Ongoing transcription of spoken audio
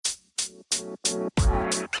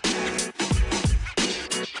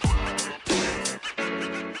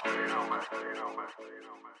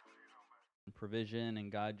Provision,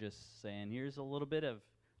 and God just saying, here's a little bit of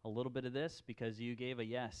this because you gave a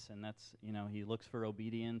yes. And that's, he looks for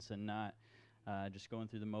obedience and not just going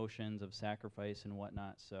through the motions of sacrifice and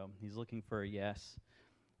whatnot. So he's looking for a yes,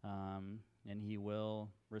 and he will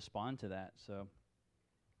respond to that. So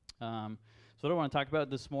what I want to talk about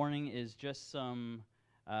this morning is just some,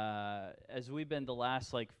 as we've been the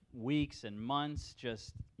last weeks and months,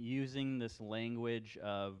 just using this language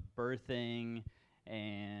of birthing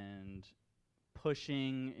and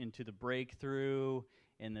pushing into the breakthrough,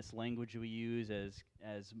 in this language we use as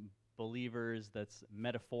believers that's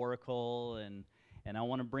metaphorical, and I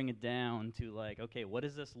want to bring it down to okay, what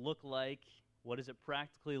does this look like? What does it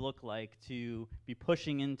practically look like to be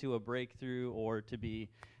pushing into a breakthrough, or to be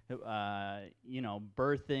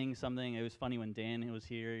birthing something? It was funny when Dan was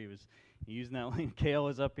here, he was using that line. Kale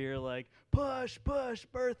was up here push,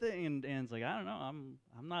 birthing, and Dan's I don't know,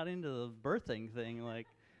 I'm not into the birthing thing.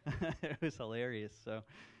 It was hilarious. So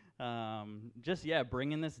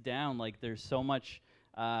bringing this down, there's so much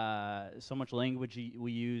language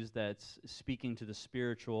we use that's speaking to the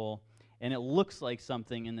spiritual, and it looks like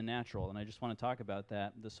something in the natural, and I just want to talk about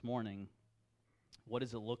that this morning. What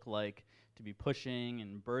does it look like to be pushing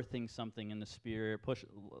and birthing something in the spirit,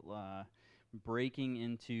 breaking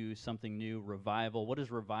into something new, revival? What does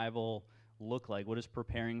revival look like? What does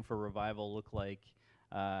preparing for revival look like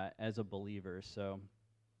as a believer? So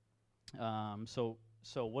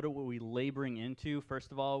what are we laboring into?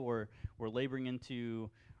 First of all, we're laboring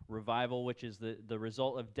into revival, which is the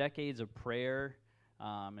result of decades of prayer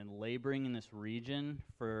and laboring in this region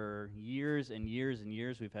for years and years and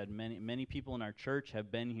years. We've had many people in our church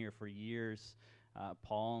have been here for years.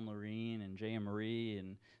 Paul and Lorene and Jay and Marie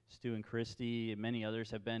and Stu and Christy and many others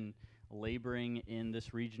have been laboring in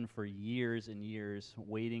this region for years and years,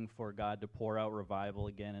 waiting for God to pour out revival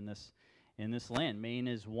again in this land. Maine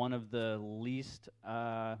is one of the least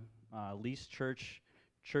churched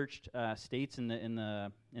states in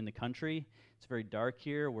the country. It's very dark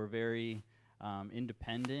here. We're very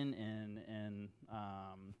independent and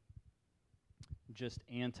just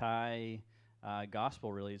anti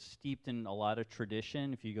gospel. Really, it's steeped in a lot of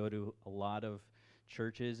tradition. If you go to a lot of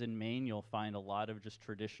churches in Maine, you'll find a lot of just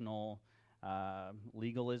traditional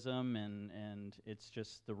legalism, and it's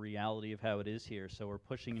just the reality of how it is here. So we're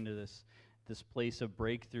pushing into this place of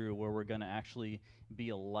breakthrough where we're going to actually be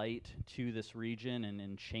a light to this region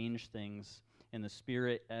and change things in the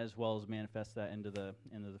spirit as well as manifest that into the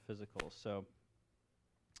physical. So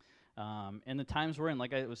and the times we're in,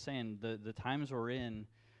 like I was saying, the times we're in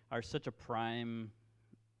are such a prime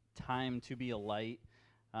time to be a light,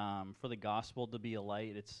 for the gospel to be a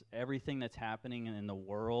light. It's everything that's happening in the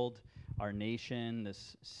world, our nation,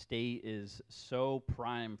 this state is so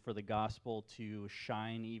prime for the gospel to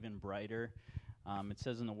shine even brighter. It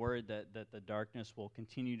says in the word that the darkness will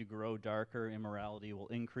continue to grow darker, immorality will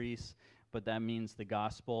increase, but that means the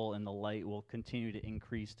gospel and the light will continue to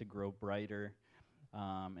increase, to grow brighter,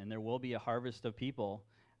 and there will be a harvest of people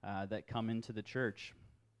that come into the church.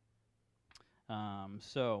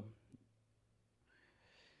 So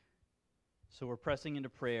we're pressing into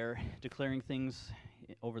prayer, declaring things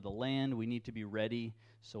over the land. We need to be ready.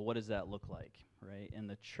 So what does that look like, right? And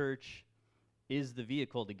the church is the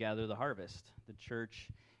vehicle to gather the harvest. The church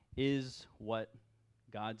is what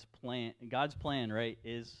God's plan, right,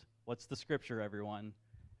 is. What's the scripture, everyone?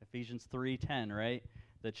 Ephesians 3:10, right?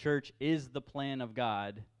 The church is the plan of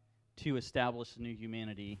God to establish the new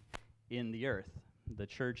humanity in the earth. The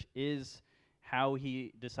church is how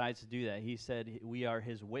he decides to do that. He said we are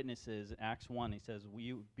his witnesses. Acts 1, he says,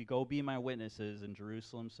 go be my witnesses in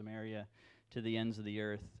Jerusalem, Samaria, to the ends of the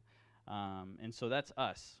earth. And so that's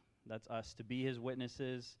us. That's us, to be his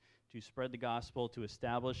witnesses, to spread the gospel, to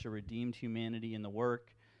establish a redeemed humanity in the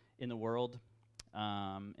world.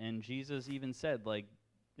 And Jesus even said,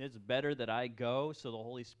 it's better that I go so the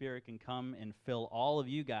Holy Spirit can come and fill all of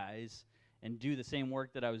you guys and do the same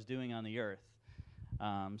work that I was doing on the earth.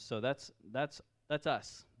 So that's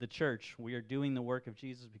us, the church. We are doing the work of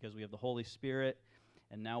Jesus because we have the Holy Spirit,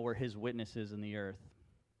 and now we're his witnesses in the earth.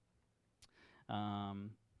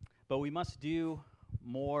 But we must do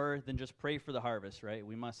more than just pray for the harvest, right?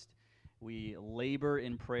 We labor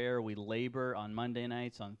in prayer. We labor on Monday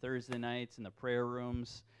nights, on Thursday nights, in the prayer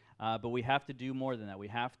rooms. But we have to do more than that. We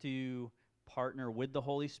have to partner with the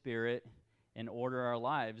Holy Spirit and order our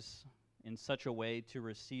lives in such a way to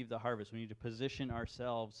receive the harvest. We need to position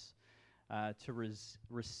ourselves to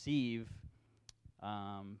receive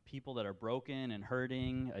people that are broken and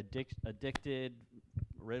hurting, addicted,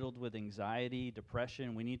 riddled with anxiety,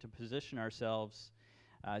 depression. We need to position ourselves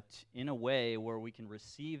in a way where we can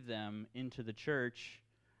receive them into the church,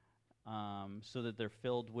 so that they're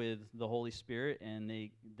filled with the Holy Spirit and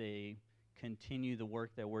they continue the work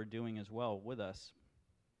that we're doing as well with us.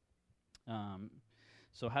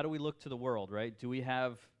 So how do we look to the world, right? Do we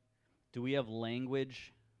have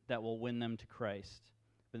language that will win them to Christ?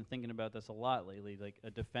 I've been thinking about this a lot lately, like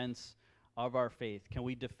a defense of our faith. Can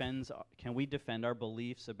we defend our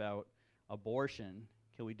beliefs about abortion?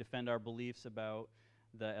 Can we defend our beliefs about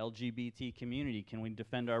the LGBT community? Can we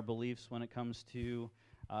defend our beliefs when it comes to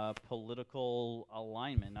political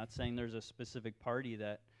alignment? Not saying there's a specific party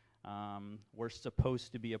that we're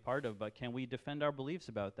supposed to be a part of, but can we defend our beliefs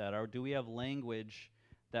about that? Or do we have language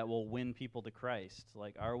that will win people to Christ?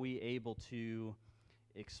 Like, are we able to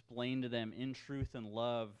explain to them in truth and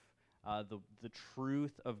love the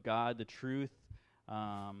truth of God, the truth,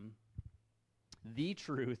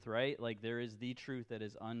 right? Like, there is the truth that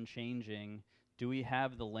is unchanging. Do we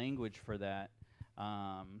have the language for that,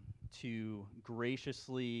 to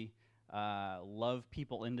graciously love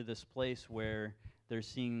people into this place where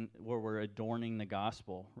where we're adorning the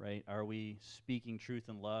gospel, right? Are we speaking truth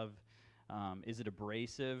and love? Is it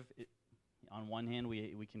abrasive? On one hand,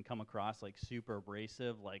 we can come across like super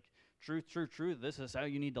abrasive, like truth, this is how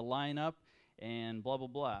you need to line up, and blah, blah,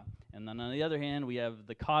 blah. And then on the other hand, we have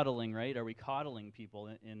the coddling, right? Are we coddling people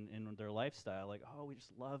in their lifestyle? Like, oh, we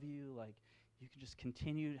just love you, like, you can just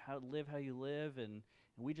continue live how you live, and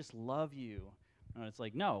we just love you. And it's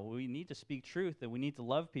like, no, we need to speak truth, and we need to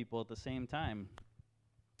love people at the same time.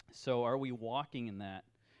 So are we walking in that?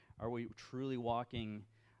 Are we truly walking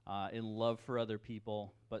in love for other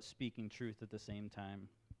people, but speaking truth at the same time?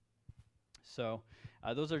 So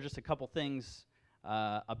those are just a couple things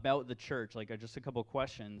about the church, like just a couple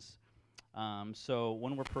questions. So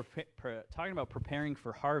when we're talking about preparing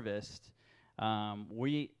for harvest,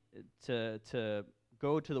 we to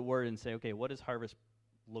go to the Word and say, okay, what does harvest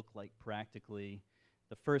look like practically?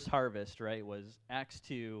 The first harvest, right, was Acts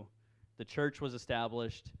 2. The church was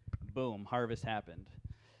established. Boom, harvest happened.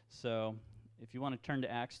 So if you want to turn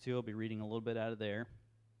to Acts 2, I'll be reading a little bit out of there.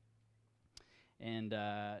 And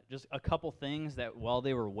just a couple things that while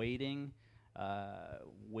they were waiting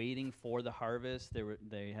for the harvest,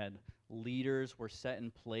 they had leaders were set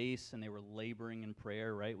in place, and they were laboring in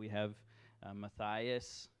prayer, right? We have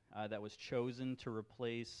Matthias that was chosen to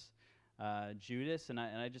replace Judas, and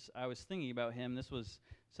I was thinking about him. This was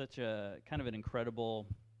such a kind of an incredible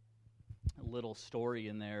little story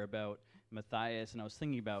in there about Matthias, and I was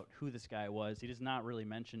thinking about who this guy was. He does not really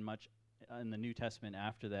mention much in the New Testament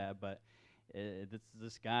after that, but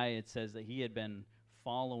this guy, it says that he had been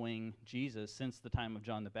following Jesus since the time of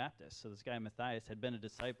John the Baptist. So this guy Matthias had been a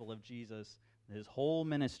disciple of Jesus his whole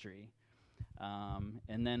ministry,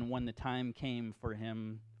 and then when the time came for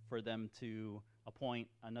them to appoint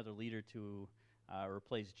another leader to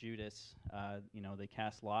replace Judas, they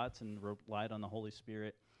cast lots and relied on the Holy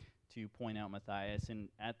Spirit to point out Matthias, and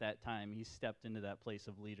at that time he stepped into that place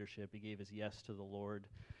of leadership. He gave his yes to the Lord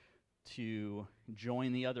to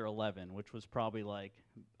join the other 11, which was probably like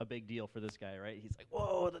a big deal for this guy, right? He's like,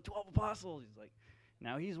 whoa, the 12 apostles. He's like,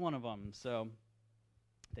 now he's one of them. So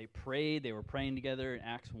they prayed. They were praying together. In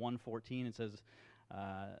Acts 1:14, it says,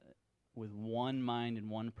 with one mind and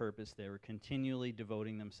one purpose, they were continually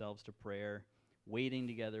devoting themselves to prayer, waiting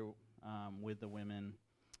together with the women,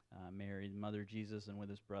 Mary, the mother of Jesus, and with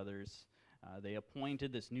his brothers. They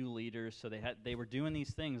appointed this new leader, so they were doing these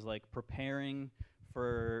things like preparing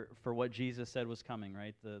for what Jesus said was coming,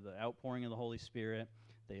 right? The outpouring of the Holy Spirit.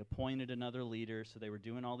 They appointed another leader, so they were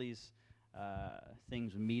doing all these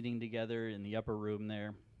things, meeting together in the upper room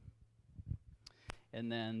there.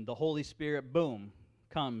 And then the Holy Spirit, boom,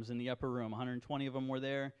 comes in the upper room. 120 of them were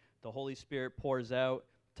there. The Holy Spirit pours out,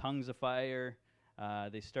 tongues of fire.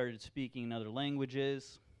 They started speaking in other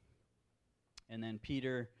languages. And then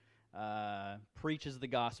Peter preaches the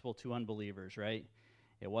gospel to unbelievers, right?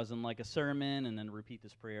 It wasn't like a sermon and then repeat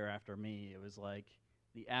this prayer after me. It was like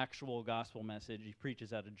the actual gospel message. He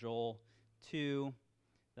preaches out of Joel 2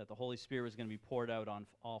 that the Holy Spirit was going to be poured out on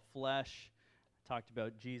all flesh. Talked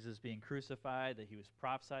about Jesus being crucified, that he was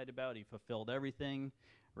prophesied about. He fulfilled everything,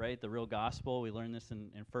 right? The real gospel. We learned this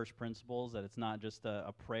in First Principles, that it's not just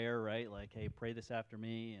a prayer, right? Like, hey, pray this after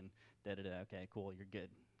me and da-da-da. Okay, cool, you're good.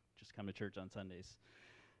 Just come to church on Sundays.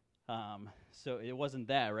 So it wasn't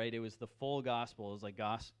that, right? It was the full gospel. It was like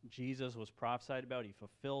Jesus was prophesied about. He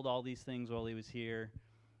fulfilled all these things while he was here.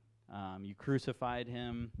 You crucified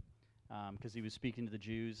him because he was speaking to the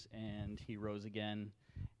Jews, and he rose again,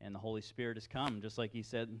 and the Holy Spirit has come, just like he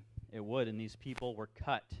said it would, and these people were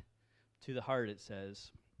cut to the heart, it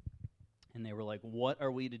says. And they were like, what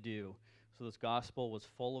are we to do? So this gospel was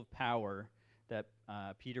full of power that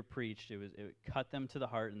Peter preached. It cut them to the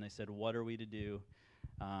heart, and they said, what are we to do?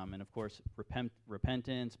 And of course,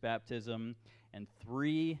 repentance, baptism, and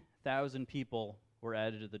 3,000 people were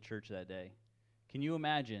added to the church that day. Can you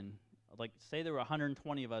imagine, like, say there were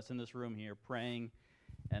 120 of us in this room here praying,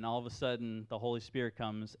 and all of a sudden the Holy Spirit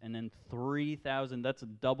comes, and then 3,000, that's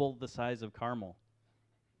double the size of Carmel,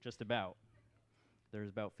 just about. There's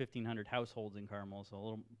about 1,500 households in Carmel, so a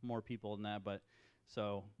little more people than that. But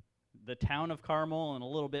so the town of Carmel and a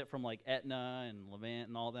little bit from like Etna and Levant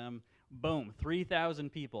and all them, boom, 3,000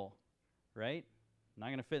 people, right? Not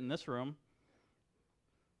going to fit in this room.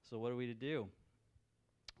 So what are we to do?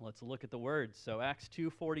 Let's look at the words. So Acts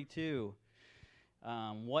 2:42.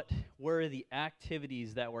 What were the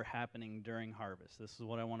activities that were happening during harvest? This is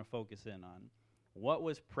what I want to focus in on. What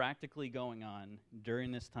was practically going on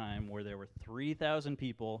during this time where there were 3,000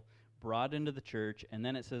 people brought into the church, and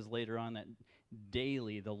then it says later on that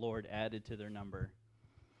daily the Lord added to their number.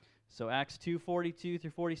 So Acts 2:42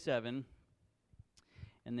 through 47,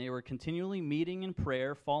 and they were continually meeting in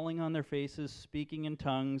prayer, falling on their faces, speaking in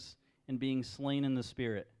tongues, and being slain in the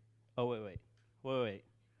Spirit. Oh, wait.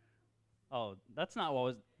 Oh, that's not what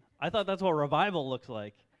was, I thought that's what revival looks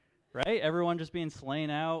like. Right? Everyone just being slain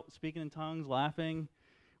out, speaking in tongues, laughing.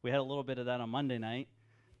 We had a little bit of that on Monday night.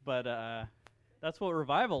 But that's what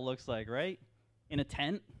revival looks like, right? In a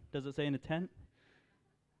tent? Does it say in a tent?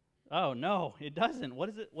 Oh, no, it doesn't.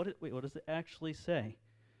 What does it actually say?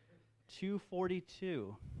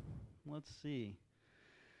 2:42. Let's see.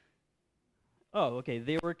 Oh, okay.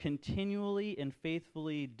 They were continually and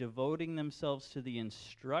faithfully devoting themselves to the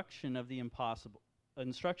instruction of the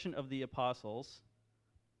apostles,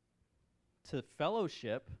 to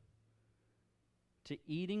fellowship, to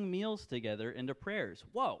eating meals together, and to prayers.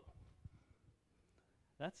 Whoa.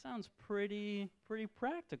 That sounds pretty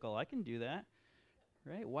practical. I can do that.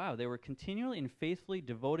 Right? Wow. They were continually and faithfully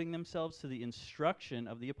devoting themselves to the instruction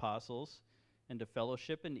of the apostles and to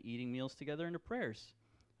fellowship and to eating meals together and to prayers.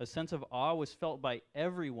 A sense of awe was felt by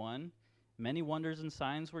everyone. Many wonders and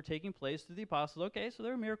signs were taking place through the apostles. Okay, so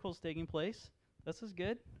there were miracles taking place. This is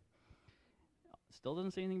good. Still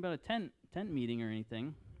doesn't say anything about a tent meeting or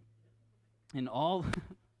anything. And all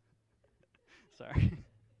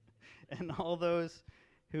and all those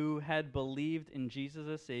who had believed in Jesus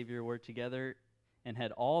as Savior were together and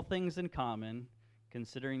had all things in common,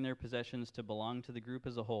 considering their possessions to belong to the group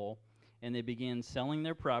as a whole, and they began selling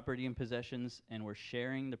their property and possessions and were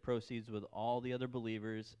sharing the proceeds with all the other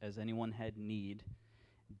believers as anyone had need.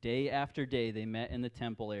 Day after day they met in the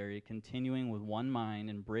temple area, continuing with one mind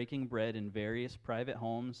and breaking bread in various private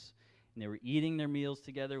homes. And they were eating their meals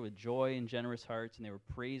together with joy and generous hearts, and they were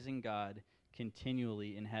praising God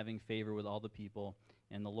continually and having favor with all the people.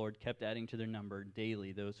 And the Lord kept adding to their number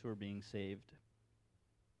daily those who were being saved.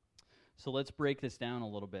 So let's break this down a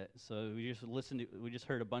little bit. So we just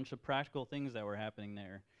heard a bunch of practical things that were happening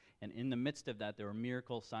there. And in the midst of that, there were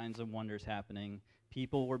miracles, signs, and wonders happening.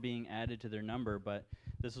 People were being added to their number, but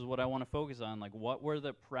this is what I want to focus on. Like, what were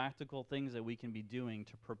the practical things that we can be doing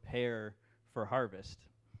to prepare for harvest?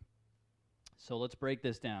 So let's break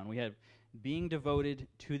this down. We have being devoted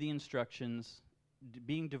to the instructions,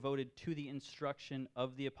 being devoted to the instruction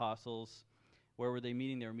of the apostles. Where were they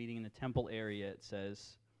meeting? They were meeting in the temple area, it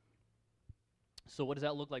says. So what does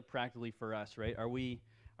that look like practically for us, right? Are we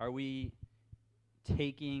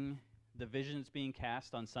taking the vision that's being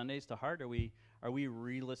cast on Sundays to heart? Are we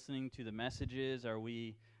re-listening to the messages? Are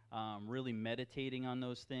we really meditating on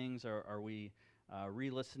those things? Are we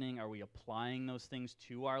re-listening? Are we applying those things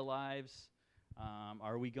to our lives?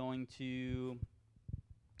 Are we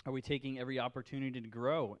taking every opportunity to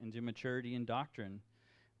grow into maturity and doctrine?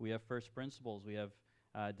 We have first principles. We have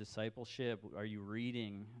discipleship. Are you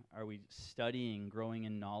reading? Are we studying, growing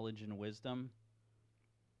in knowledge and wisdom?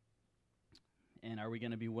 And are we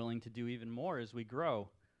going to be willing to do even more as we grow?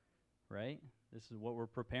 Right? This is what we're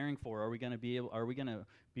preparing for. Are we going to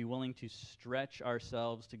be willing to stretch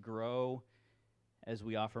ourselves to grow as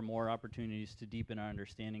we offer more opportunities to deepen our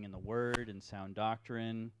understanding in the Word and sound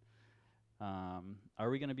doctrine? Are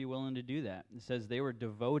we going to be willing to do that? It says they were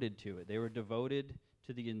devoted to it. They were devoted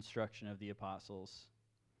to the instruction of the apostles.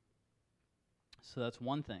 So that's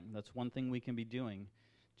one thing. That's one thing we can be doing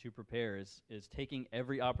to prepare is taking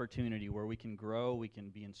every opportunity where we can grow, we can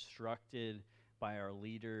be instructed by our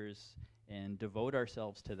leaders, and devote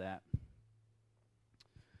ourselves to that.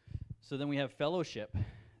 So then we have fellowship.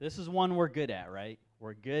 This is one we're good at, right?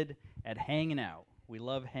 We're good at hanging out. We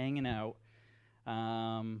love hanging out.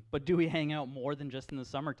 But do we hang out more than just in the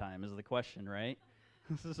summertime is the question, right?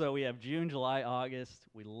 So we have June, July, August.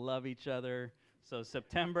 We love each other. So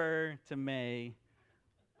September to May,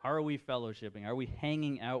 how are we fellowshipping? Are we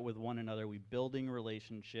hanging out with one another? Are we building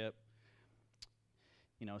relationship?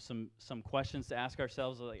 You know, some questions to ask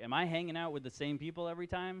ourselves, like, am I hanging out with the same people every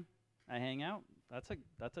time I hang out? That's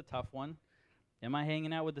a tough one. Am I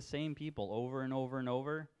hanging out with the same people over and over and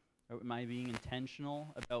over? Or am I being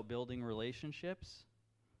intentional about building relationships?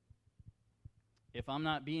 If I'm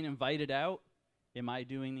not being invited out, am I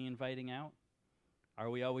doing the inviting out? Are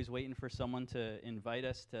we always waiting for someone to invite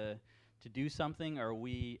us to do something? Or are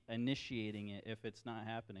we initiating it if it's not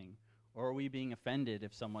happening? Or are we being offended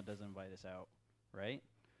if someone doesn't invite us out? Right?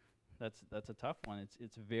 That's a tough one.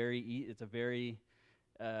 It's a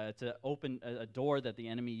door that the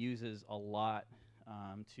enemy uses a lot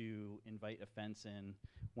to invite offense in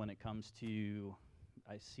when it comes to.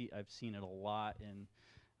 I've seen it a lot in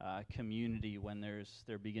community when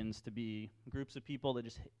there begins to be groups of people that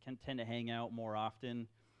just can tend to hang out more often,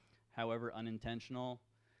 however unintentional.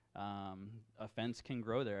 Offense can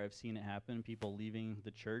grow there. I've seen it happen. People leaving the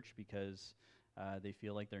church because they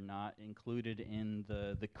feel like they're not included in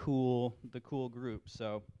the cool group.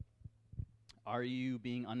 So, are you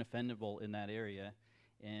being unoffendable in that area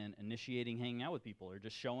and initiating hanging out with people, or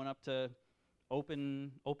just showing up to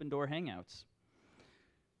open door hangouts?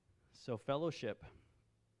 So fellowship.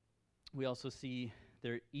 We also see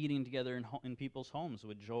they're eating together in people's homes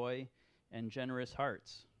with joy and generous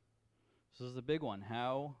hearts. So this is a big one.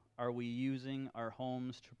 How are we using our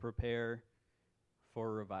homes to prepare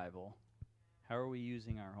for revival? How are we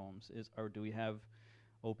using our homes? Or do we have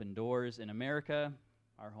open doors? In America,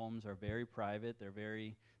 our homes are very private.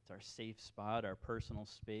 It's our safe spot, our personal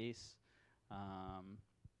space.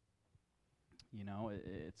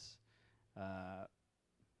 It's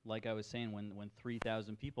like I was saying, when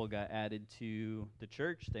 3,000 people got added to the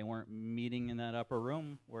church, they weren't meeting in that upper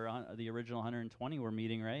room where the original 120 were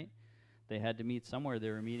meeting, right? They had to meet somewhere. They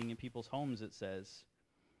were meeting in people's homes, it says.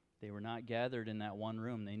 They were not gathered in that one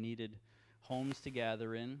room. They needed homes to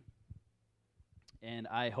gather in. And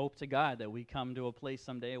I hope to God that we come to a place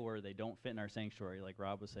someday where they don't fit in our sanctuary, like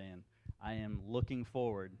Rob was saying. I am looking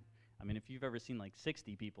forward. I mean, if you've ever seen like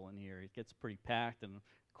 60 people in here, it gets pretty packed, and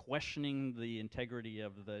questioning the integrity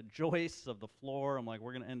of the joists of the floor. I'm like,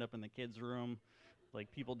 we're going to end up in the kids' room,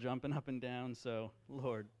 like people jumping up and down. So,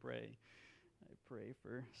 Lord, pray. I pray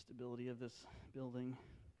for stability of this building.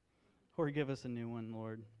 Or give us a new one,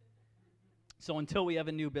 Lord. So until we have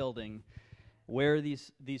a new building, where are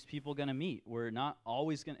these people going to meet? We're not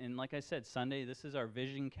always going to, and like I said, Sunday, this is our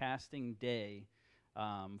vision casting day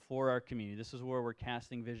for our community. This is where we're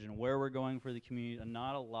casting vision, where we're going for the community. And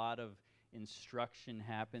not a lot of instruction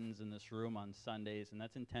happens in this room on Sundays, and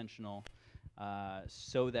that's intentional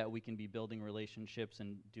so that we can be building relationships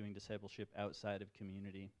and doing discipleship outside of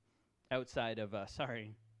community. Not outside of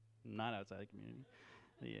community.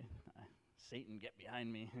 Satan, get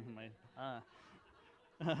behind me.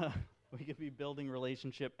 We could be building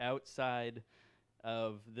relationship outside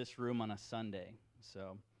of this room on a Sunday.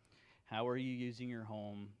 So how are you using your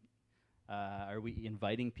home? Are we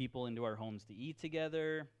inviting people into our homes to eat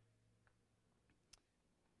together?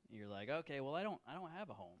 You're like, okay, well, I don't have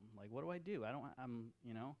a home. Like, what do I do? I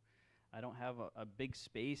don't have a big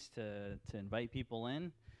space to invite people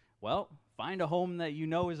in. Well, find a home that you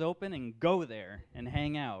know is open and go there and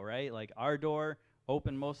hang out, right? Like our door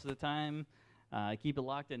open most of the time. Keep it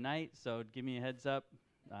locked at night, so give me a heads up.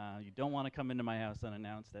 You don't want to come into my house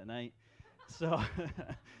unannounced at night. So,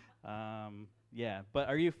 yeah. But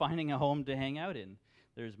are you finding a home to hang out in?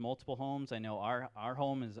 There's multiple homes. I know our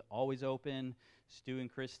home is always open. Stu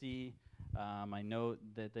and Christy, I know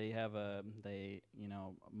that they have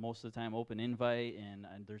most of the time open invite, and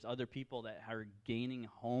there's other people that are gaining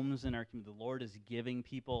homes in our community. The Lord is giving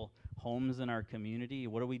people homes in our community.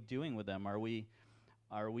 What are we doing with them? Are we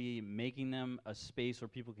making them a space where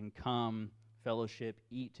people can come, fellowship,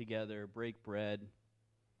 eat together, break bread?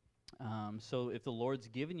 So if the Lord's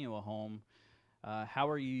given you a home, how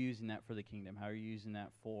are you using that for the kingdom? How are you using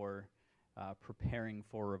that for preparing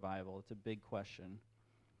for revival? It's a big question.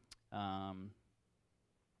 And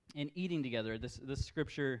eating together, this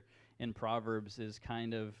scripture in Proverbs is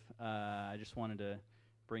kind of, I just wanted to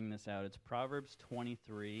bring this out. It's Proverbs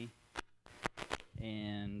 23,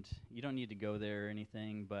 and you don't need to go there or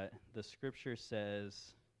anything, but the scripture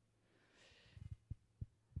says,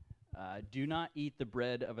 do not eat the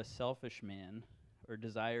bread of a selfish man or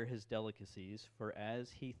desire his delicacies, for as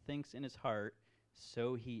he thinks in his heart,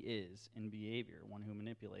 so he is in behavior, one who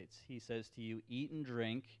manipulates. He says to you, eat and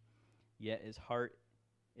drink, yet his heart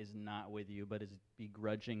is not with you, but is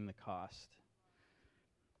begrudging the cost.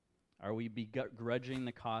 Are we begrudging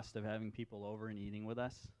the cost of having people over and eating with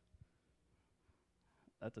us?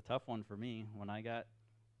 That's a tough one for me. When I got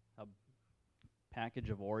a package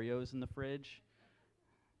of Oreos in the fridge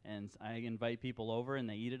and I invite people over and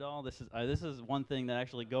they eat it all, this is one thing that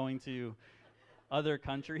actually going to other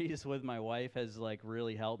countries with my wife has like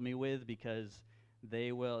really helped me with, because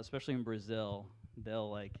they will, especially in Brazil, they'll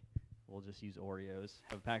like, we'll just use Oreos,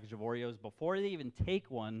 have a package of Oreos. Before they even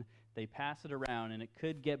take one, they pass it around, and it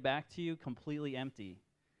could get back to you completely empty.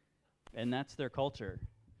 And that's their culture.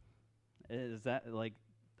 Is that like,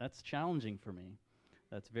 that's challenging for me.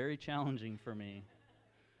 That's very challenging for me.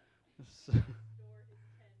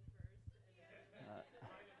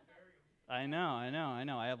 I know.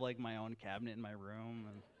 I have like my own cabinet in my room,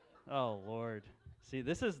 and oh Lord. See,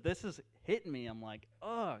 this is hitting me. I'm like,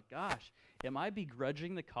 oh gosh, am I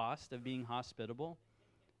begrudging the cost of being hospitable?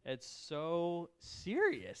 It's so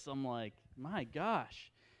serious. I'm like, my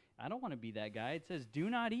gosh, I don't want to be that guy. It says, do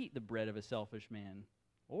not eat the bread of a selfish man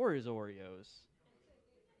or his Oreos,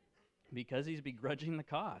 because he's begrudging the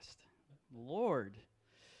cost. Lord.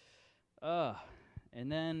 And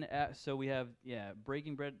then, so we have,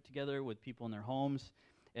 breaking bread together with people in their homes,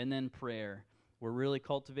 and then prayer. We're really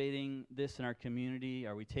cultivating this in our community.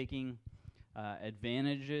 Are we taking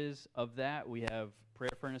advantages of that? We have Prayer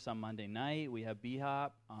Furnace on Monday night. We have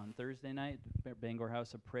B-Hop on Thursday night, Bangor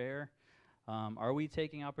House of Prayer. Are we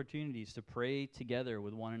taking opportunities to pray together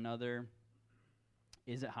with one another?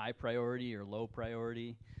 Is it high priority or low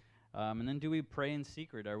priority? And then, do we pray in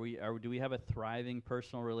secret? Do we have a thriving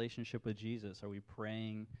personal relationship with Jesus? Are we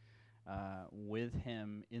praying with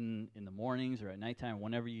Him in the mornings or at nighttime?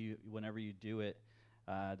 Whenever you do it,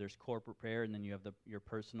 there's corporate prayer, and then you have your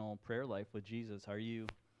personal prayer life with Jesus. Are you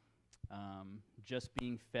just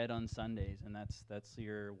being fed on Sundays, and that's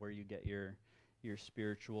where you get your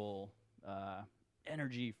spiritual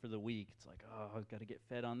energy for the week? It's like, oh, I've got to get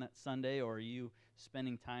fed on that Sunday. Or are you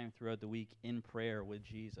spending time throughout the week in prayer with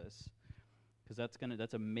Jesus? Because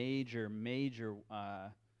that's a major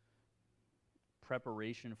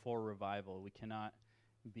preparation for revival. We cannot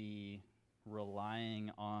be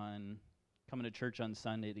relying on coming to church on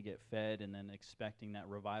Sunday to get fed and then expecting that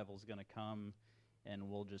revival is going to come and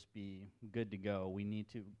we'll just be good to go. We need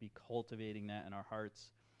to be cultivating that in our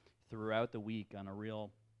hearts throughout the week on a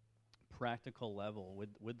real practical level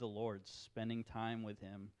with the Lord, spending time with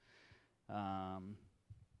Him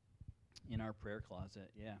in our prayer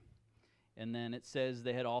closet. And then it says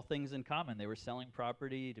they had all things in common. They were selling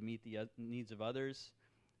property to meet the needs of others.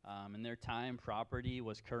 In their time, property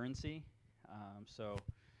was currency. So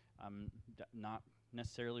I'm not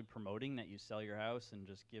necessarily promoting that you sell your house and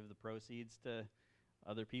just give the proceeds to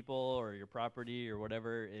other people or your property or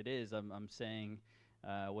whatever it is. I'm saying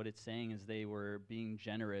what it's saying is they were being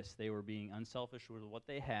generous. They were being unselfish with what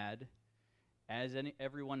they had, as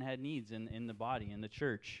everyone had needs in the body, in the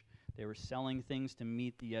church. They were selling things to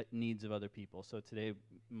meet the needs of other people. So today,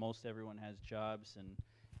 most everyone has jobs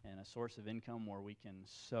and a source of income where we can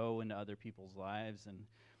sow into other people's lives. And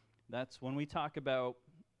that's when we talk about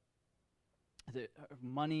the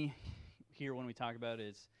money here, when we talk about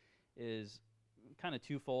is kind of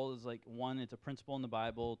twofold. Is like, one, it's a principle in the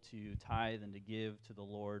Bible to tithe and to give to the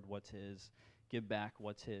Lord what's His, give back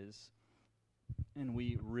what's His. And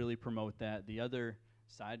we really promote that. The other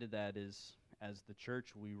side of that is, as the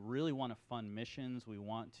church, we really want to fund missions. We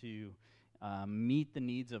want to meet the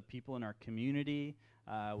needs of people in our community.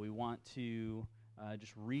 We want to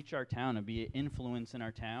just reach our town and be an influence in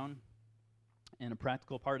our town. And a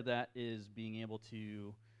practical part of that is being able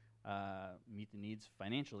to meet the needs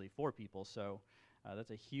financially for people. So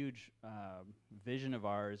that's a huge vision of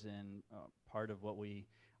ours, and part of what we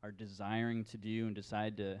are desiring to do and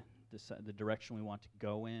decide the direction we want to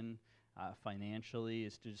go in financially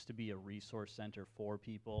is just to be a resource center for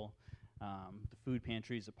people. The food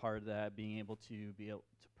pantry is a part of that, being able to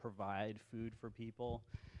provide food for people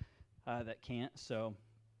that can't. So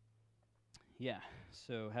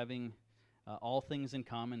having all things in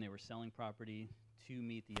common. They were selling property to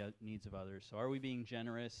meet the needs of others. So are we being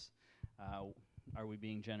generous? Are we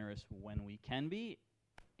being generous when we can be,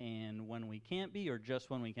 and when we can't be, or just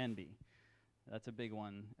when we can be? That's a big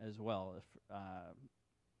one as well.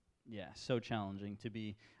 So challenging to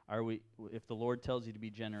be. If the Lord tells you to be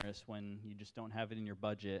generous when you just don't have it in your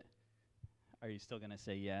budget, are you still going to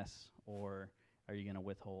say yes, or are you going to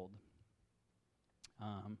withhold?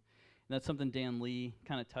 And that's something Dan Lee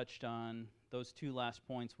kind of touched on. Those two last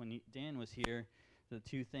points when Dan was here, the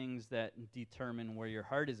two things that determine where your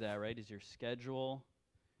heart is at, right, is your schedule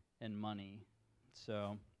and money.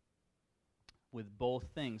 So with both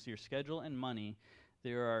things, your schedule and money,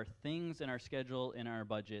 there are things in our schedule, in our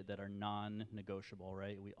budget, that are non-negotiable,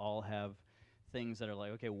 right? We all have things that are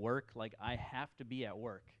like, okay, work, like I have to be at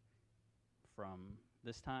work from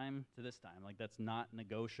this time to this time. Like that's not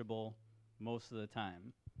negotiable most of the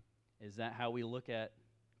time. Is that how we look at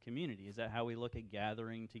community? Is that how we look at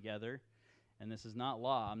gathering together? And this is not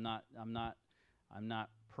law. I'm not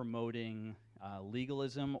promoting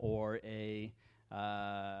legalism or a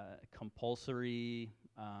compulsory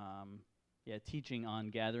teaching on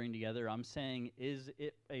gathering together. I'm saying, is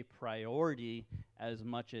it a priority as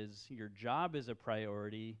much as your job is a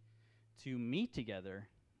priority to meet together?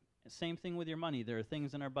 Same thing with your money. There are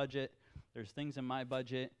things in our budget, there's things in my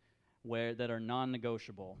budget that are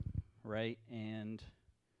non-negotiable, right? And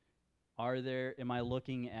am I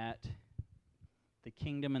looking at the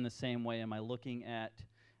kingdom in the same way? Am I looking at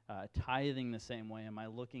tithing the same way? Am I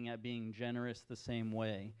looking at being generous the same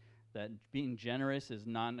way? That being generous is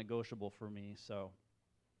non-negotiable for me. So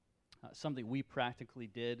something we practically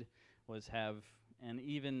did was and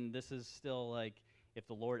even this is still like, if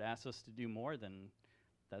the Lord asks us to do more, then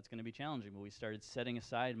that's going to be challenging. But we started setting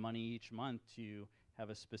aside money each month to have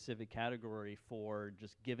a specific category for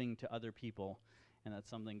just giving to other people. And that's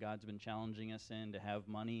something God's been challenging us in, to have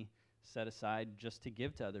money set aside just to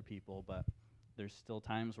give to other people. But there's still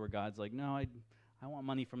times where God's like, no, I want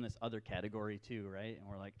money from this other category too, right? And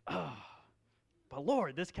we're like, oh, but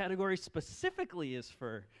Lord, this category specifically is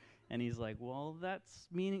for, and he's like, well, that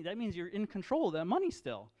means you're in control of that money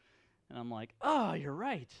still. And I'm like, oh, you're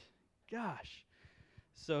right. Gosh.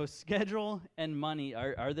 So schedule and money,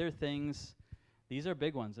 are there things, these are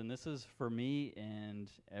big ones, and this is for me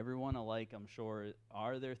and everyone alike, I'm sure.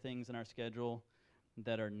 Are there things in our schedule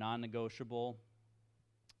that are non-negotiable?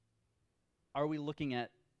 Are we looking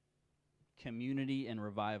at community and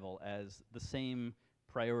revival as the same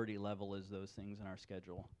priority level as those things in our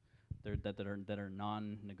schedule that are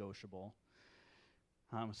non-negotiable?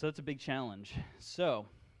 So that's a big challenge. So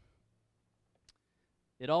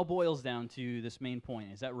it all boils down to this main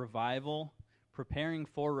point, is that revival, preparing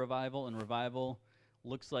for revival, and revival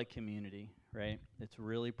looks like community, right? It's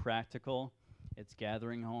really practical. It's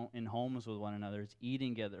gathering in homes with one another. It's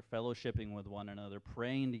eating together, fellowshipping with one another,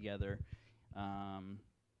 praying together,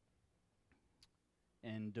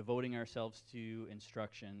 and devoting ourselves to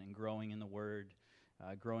instruction and growing in the Word,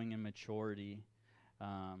 growing in maturity.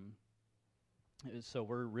 So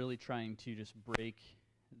we're really trying to just break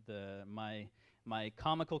my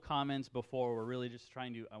comical comments before. We're really just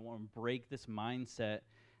I want to break this mindset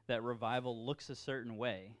that revival looks a certain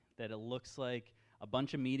way, that it looks like a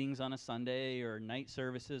bunch of meetings on a Sunday or night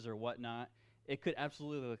services or whatnot. It could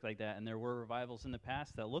absolutely look like that, and there were revivals in the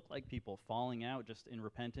past that looked like people falling out just in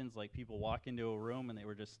repentance, like people walk into a room and they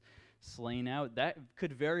were just slain out. That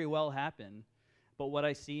could very well happen. But what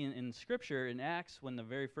I see in Scripture, in Acts, when the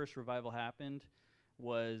very first revival happened,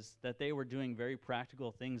 was that they were doing very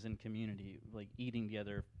practical things in community, like eating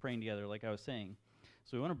together, praying together, like I was saying.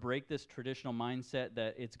 So we want to break this traditional mindset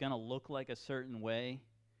that it's going to look like a certain way.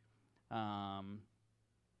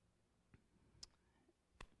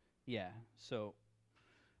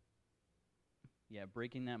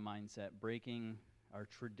 Breaking that mindset, breaking our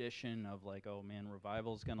tradition of like, oh man,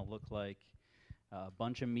 revival's going to look like a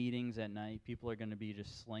bunch of meetings at night. People are going to be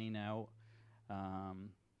just slain out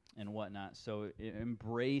and whatnot. So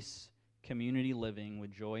embrace community living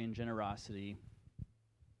with joy and generosity,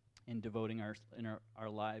 and devoting our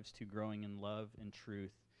lives to growing in love and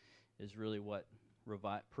truth is really what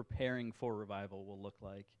preparing for revival will look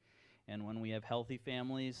like. And when we have healthy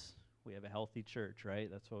families, we have a healthy church, right?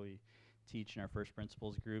 That's what we teach in our first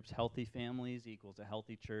principles groups. Healthy families equals a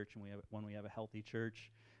healthy church, and when we have a healthy church,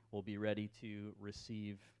 we'll be ready to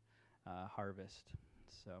receive harvest.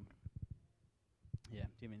 So, yeah,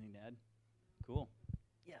 do you have anything to add? Cool.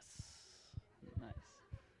 Yes. Nice.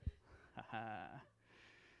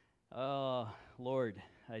 Oh, Lord,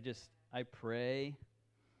 I pray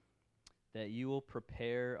that you will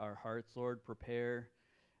prepare our hearts, Lord. Prepare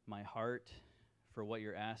my heart for what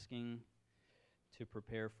you're asking to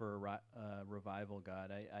prepare for revival,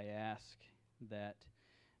 God. I ask that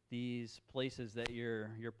these places that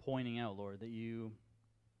you're pointing out, Lord, that you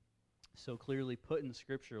so clearly put in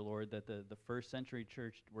Scripture, Lord, that the first century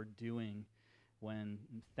church were doing when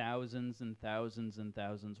thousands and thousands and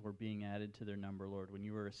thousands were being added to their number, Lord. When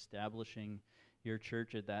you were establishing your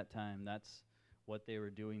church at that time, that's what they were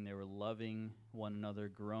doing. They were loving one another,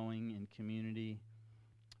 growing in community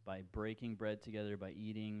by breaking bread together, by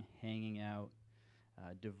eating, hanging out,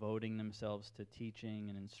 devoting themselves to teaching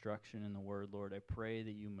and instruction in the Word, Lord. I pray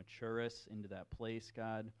that you mature us into that place,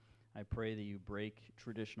 God. I pray that you break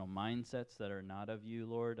traditional mindsets that are not of you,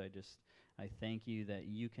 Lord. I thank you that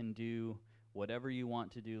you can do whatever you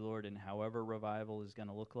want to do, Lord, and however revival is going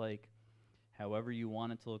to look like, however you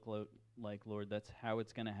want it to look like, Lord, that's how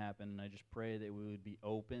it's going to happen. And I just pray that we would be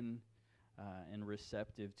open and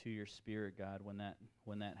receptive to your Spirit, God, when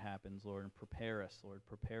that happens, Lord, and prepare us, Lord.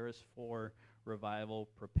 Prepare us for revival.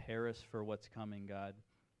 Prepare us for what's coming, God,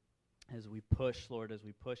 as we push, Lord, as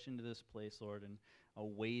we push into this place, Lord, and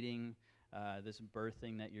awaiting this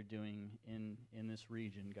birthing that you're doing in this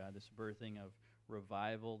region, God, this birthing of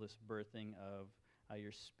revival, this birthing of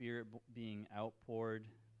your Spirit being poured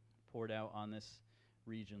out on this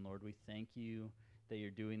region, Lord. We thank you that you're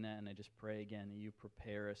doing that, and I just pray again that you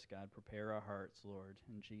prepare us, God. Prepare our hearts, Lord,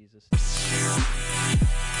 in Jesus' name.